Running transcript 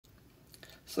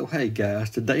So hey guys,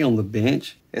 today on the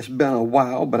bench, it's been a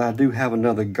while, but I do have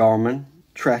another Garmin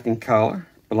tracking collar.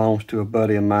 Belongs to a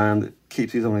buddy of mine that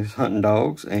keeps these on his hunting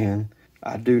dogs, and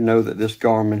I do know that this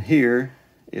Garmin here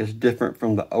is different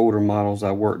from the older models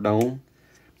I worked on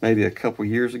maybe a couple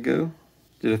years ago.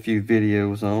 Did a few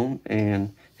videos on,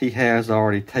 and he has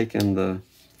already taken the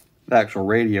actual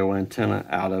radio antenna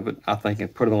out of it, I think,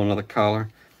 and put it on another collar.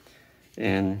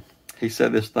 And he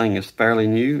said this thing is fairly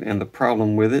new, and the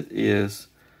problem with it is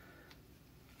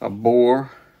a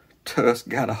boar tusk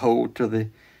got a hold to the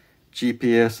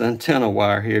GPS antenna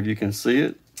wire here, if you can see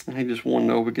it. And he just wanted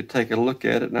to know if we could take a look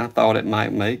at it, and I thought it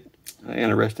might make an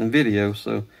interesting video,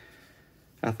 so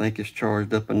I think it's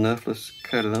charged up enough. Let's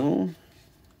cut it on.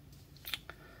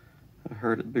 I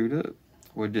heard it boot up.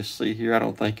 We'll just see here. I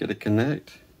don't think it'll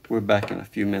connect. We're back in a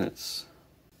few minutes.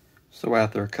 So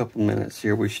after a couple minutes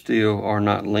here, we still are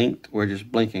not linked. We're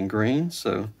just blinking green,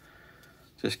 so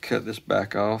just cut this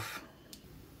back off.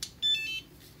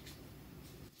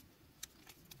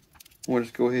 We'll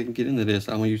just go ahead and get into this.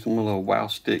 I'm going to use my little wow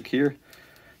stick here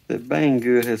that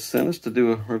Banggood has sent us to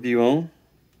do a review on.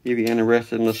 If you're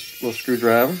interested in this little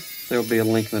screwdriver, there'll be a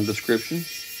link in the description.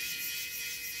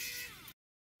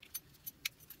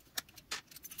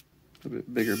 A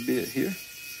bit bigger bit here.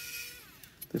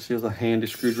 This is a handy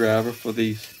screwdriver for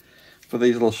these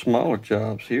little smaller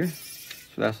jobs here.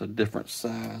 So that's a different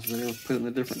size there. We'll put it in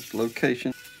a different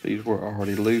location. These were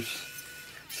already loose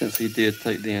since he did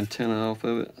take the antenna off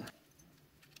of it.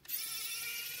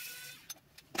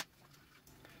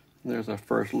 There's our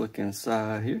first look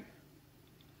inside here.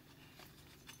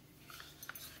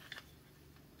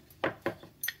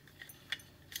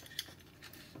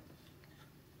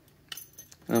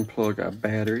 Unplug our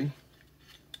battery,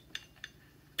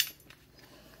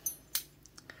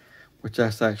 which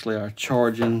that's actually our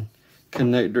charging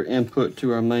connector input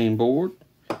to our main board.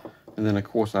 And then of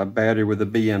course our battery with the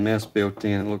BMS built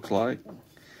in, it looks like.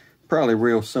 Probably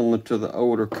real similar to the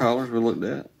older collars we looked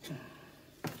at.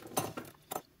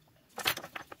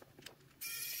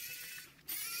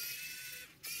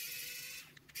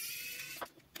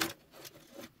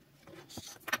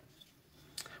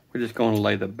 We're just going to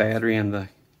lay the battery and the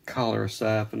collar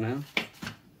aside for now.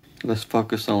 Let's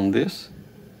focus on this.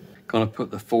 Going to put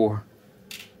the 4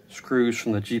 screws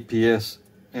from the GPS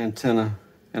antenna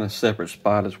in a separate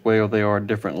spot as well. They are a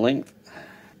different length.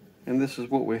 And this is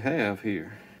what we have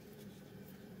here.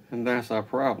 And that's our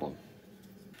problem.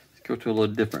 Let's go to a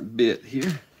little different bit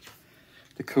here.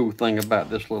 The cool thing about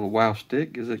this little wow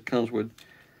stick is it comes with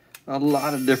a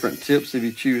lot of different tips if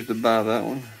you choose to buy that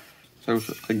one. So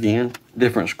again,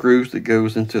 different screws that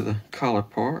goes into the collar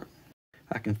part.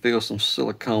 I can feel some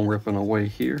silicone ripping away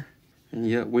here. And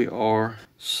yet we are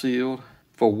sealed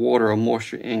for water or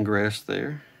moisture ingress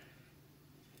there.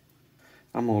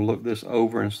 I'm gonna look this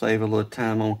over and save a little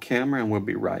time on camera, and we'll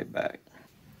be right back.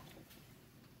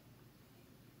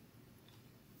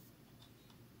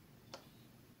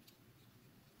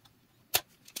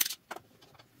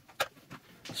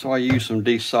 So I use some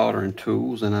desoldering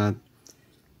tools, and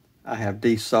I have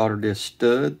desoldered this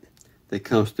stud that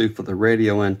comes through for the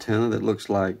radio antenna that looks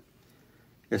like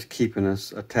it's keeping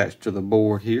us attached to the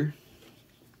board here.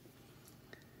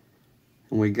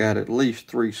 And we got at least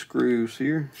 3 screws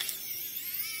here.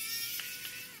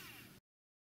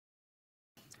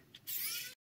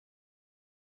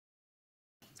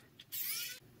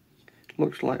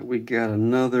 Looks like we got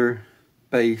another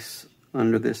base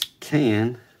under this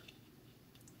can.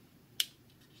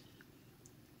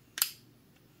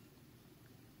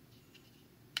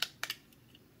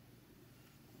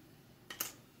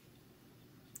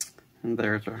 And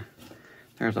there's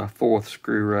our 4th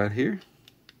screw right here.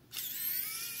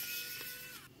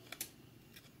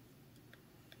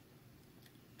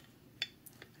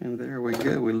 And there we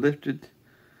go, we lifted.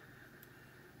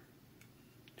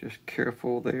 Just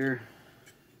careful there.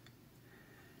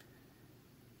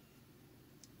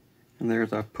 And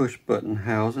there's our push button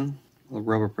housing, a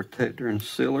rubber protector and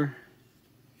sealer.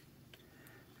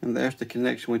 And there's the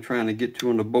connection we're trying to get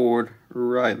to on the board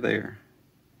right there.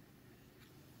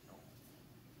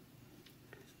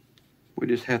 We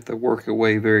just have to work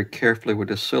away very carefully with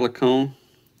the silicone.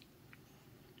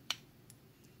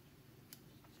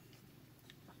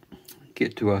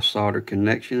 Get to our solder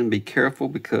connection and be careful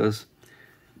because,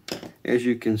 as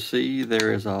you can see,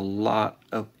 there is a lot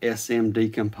of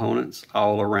SMD components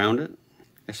all around it,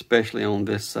 especially on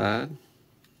this side.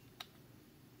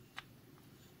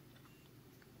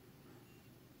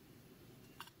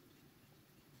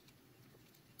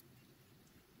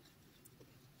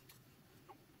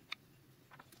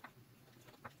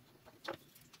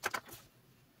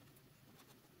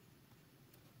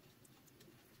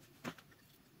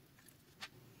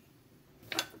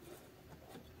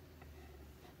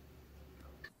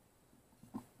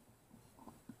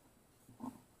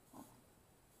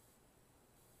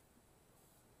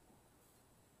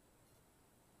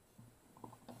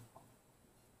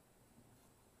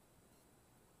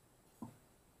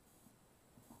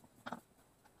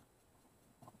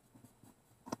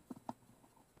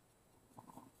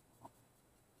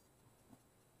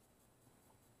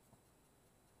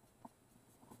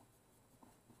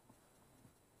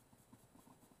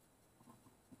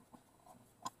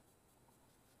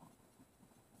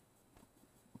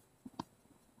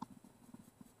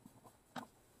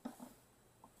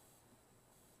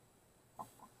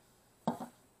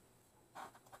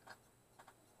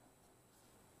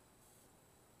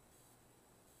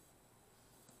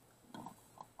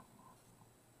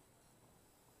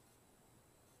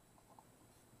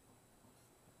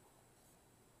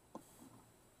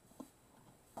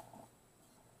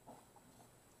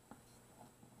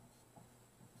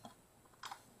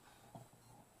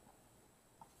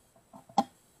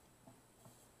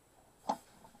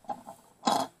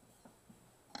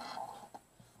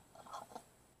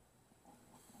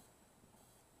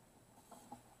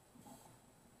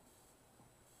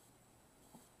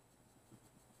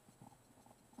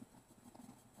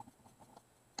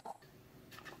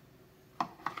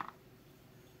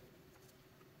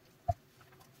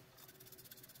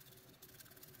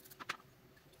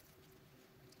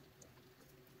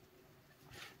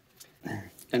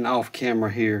 And off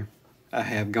camera here, I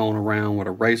have gone around with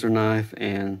a razor knife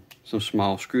and some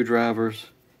small screwdrivers,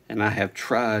 and I have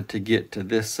tried to get to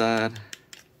this side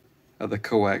of the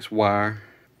coax wire,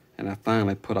 and I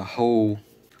finally put a hole,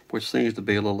 which seems to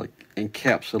be a little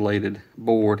encapsulated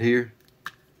board here.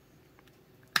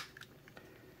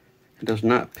 It does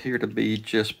not appear to be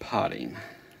just potting.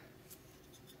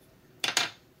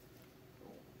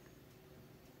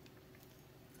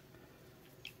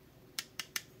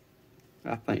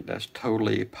 I think that's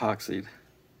totally epoxied.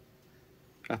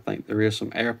 I think there is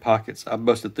some air pockets. I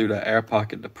busted through that air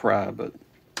pocket to pry, but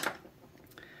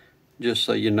just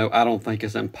so you know, I don't think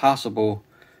it's impossible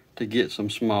to get some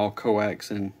small coax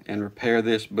and repair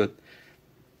this, but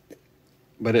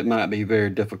it might be very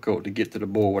difficult to get to the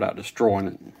board without destroying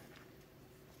it.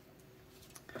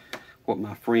 What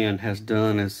my friend has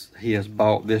done is he has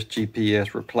bought this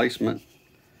GPS replacement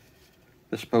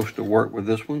that's supposed to work with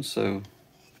this one, so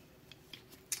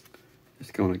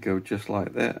it's going to go just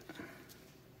like that.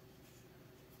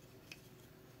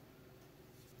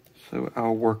 So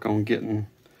I'll work on getting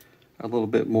a little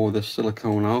bit more of this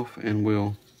silicone off, and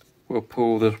we'll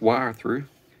pull this wire through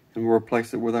and we'll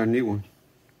replace it with our new one.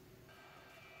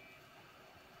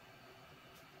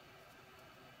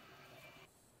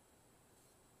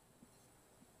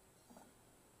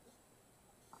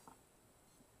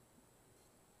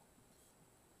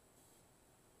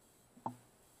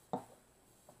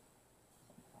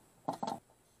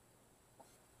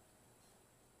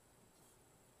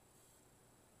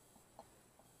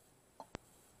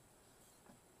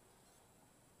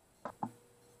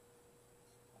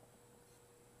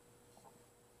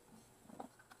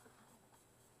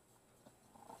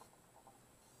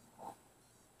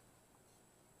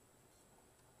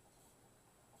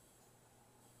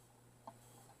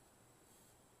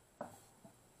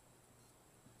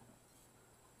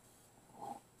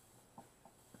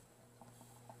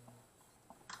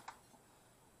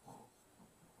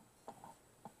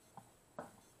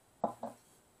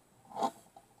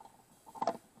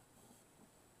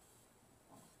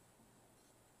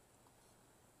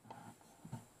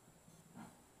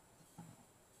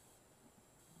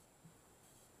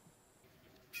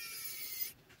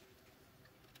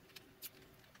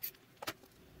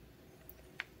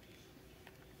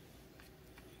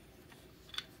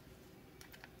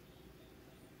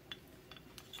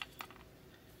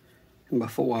 And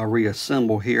before I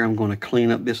reassemble here, I'm going to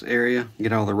clean up this area,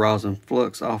 get all the rosin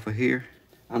flux off of here.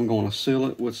 I'm going to seal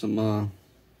it with some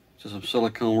just some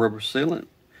silicone rubber sealant,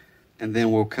 and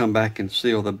then we'll come back and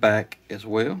seal the back as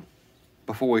well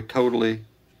before we totally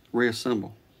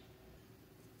reassemble.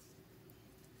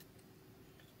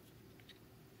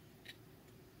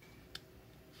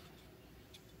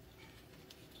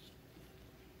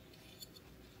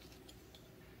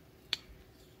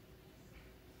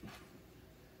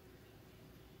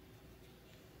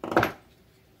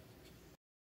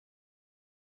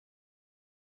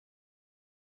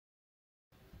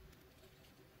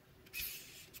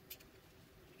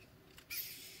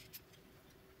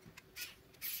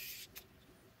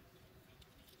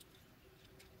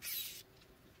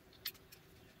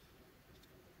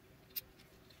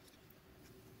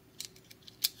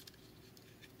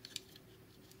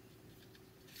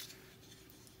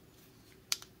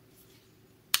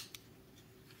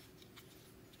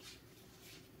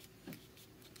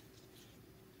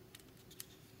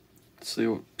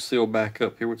 Seal back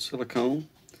up here with silicone.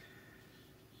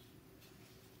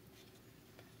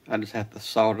 I just have to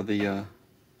solder the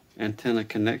antenna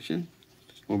connection.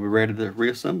 We'll be ready to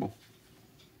reassemble.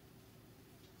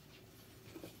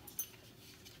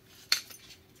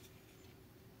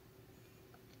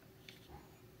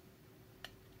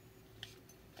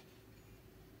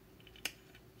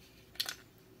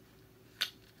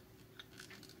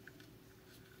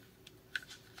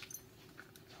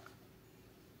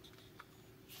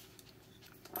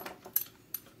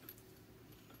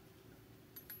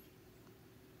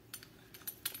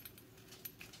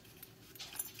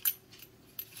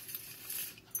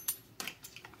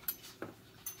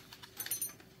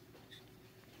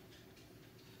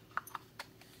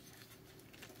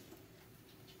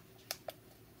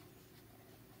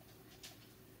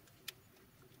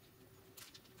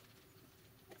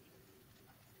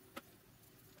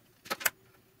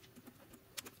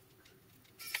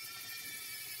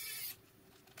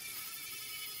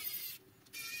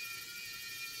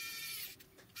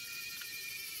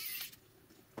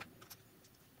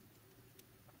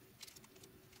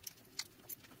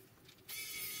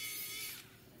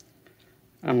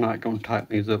 I'm not going to tighten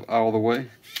these up all the way.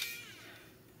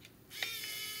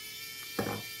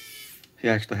 He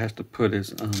actually has to put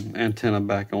his antenna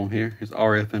back on here, his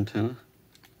RF antenna.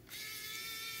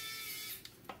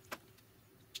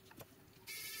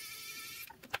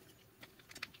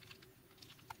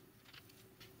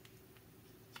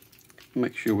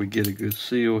 Make sure we get a good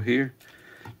seal here.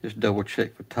 Just double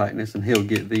check for tightness, and he'll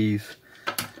get these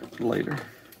later.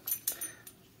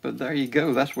 But there you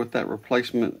go. That's what that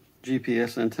replacement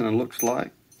GPS antenna looks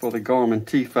like for the Garmin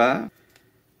T5.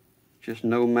 Just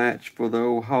no match for the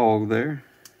old hog there.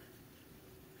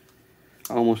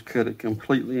 Almost cut it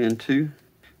completely in two.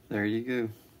 There you go.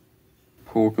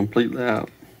 Pull completely out.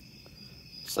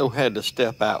 So had to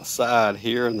step outside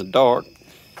here in the dark.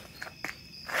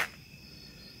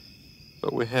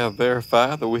 But we have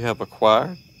verified that we have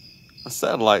acquired a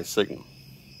satellite signal.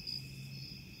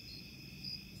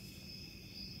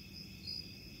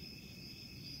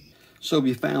 So if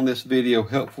you found this video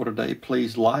helpful today,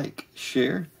 please like,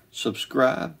 share,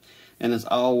 subscribe, and as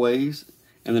always,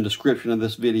 in the description of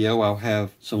this video, I'll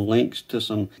have some links to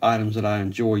some items that I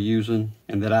enjoy using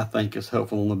and that I think is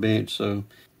helpful on the bench. So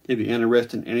if you're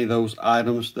interested in any of those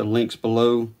items, the links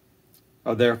below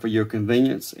are there for your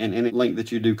convenience, and any link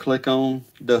that you do click on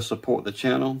does support the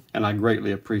channel, and I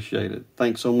greatly appreciate it.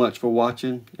 Thanks so much for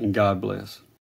watching, and God bless.